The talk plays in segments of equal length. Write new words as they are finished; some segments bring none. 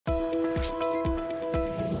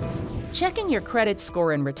Checking your credit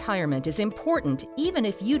score in retirement is important even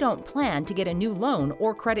if you don't plan to get a new loan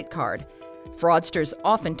or credit card. Fraudsters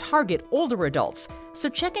often target older adults, so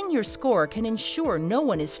checking your score can ensure no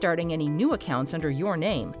one is starting any new accounts under your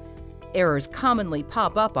name. Errors commonly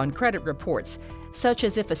pop up on credit reports, such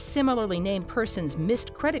as if a similarly named person's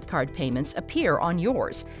missed credit card payments appear on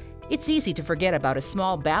yours. It's easy to forget about a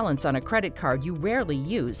small balance on a credit card you rarely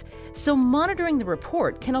use, so monitoring the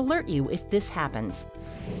report can alert you if this happens.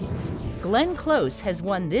 Glenn Close has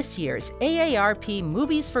won this year's AARP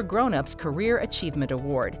Movies for Grown-Ups Career Achievement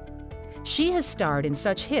Award. She has starred in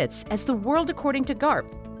such hits as The World According to Garp,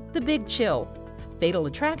 The Big Chill, Fatal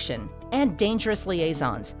Attraction, and Dangerous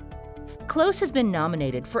Liaisons. Close has been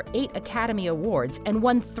nominated for 8 Academy Awards and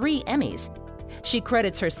won 3 Emmys. She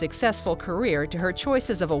credits her successful career to her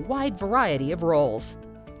choices of a wide variety of roles.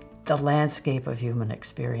 The landscape of human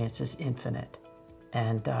experience is infinite,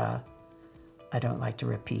 and I don't like to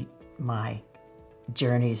repeat my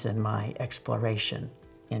journeys and my exploration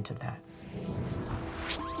into that.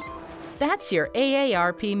 That's your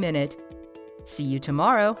AARP Minute. See you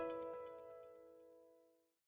tomorrow.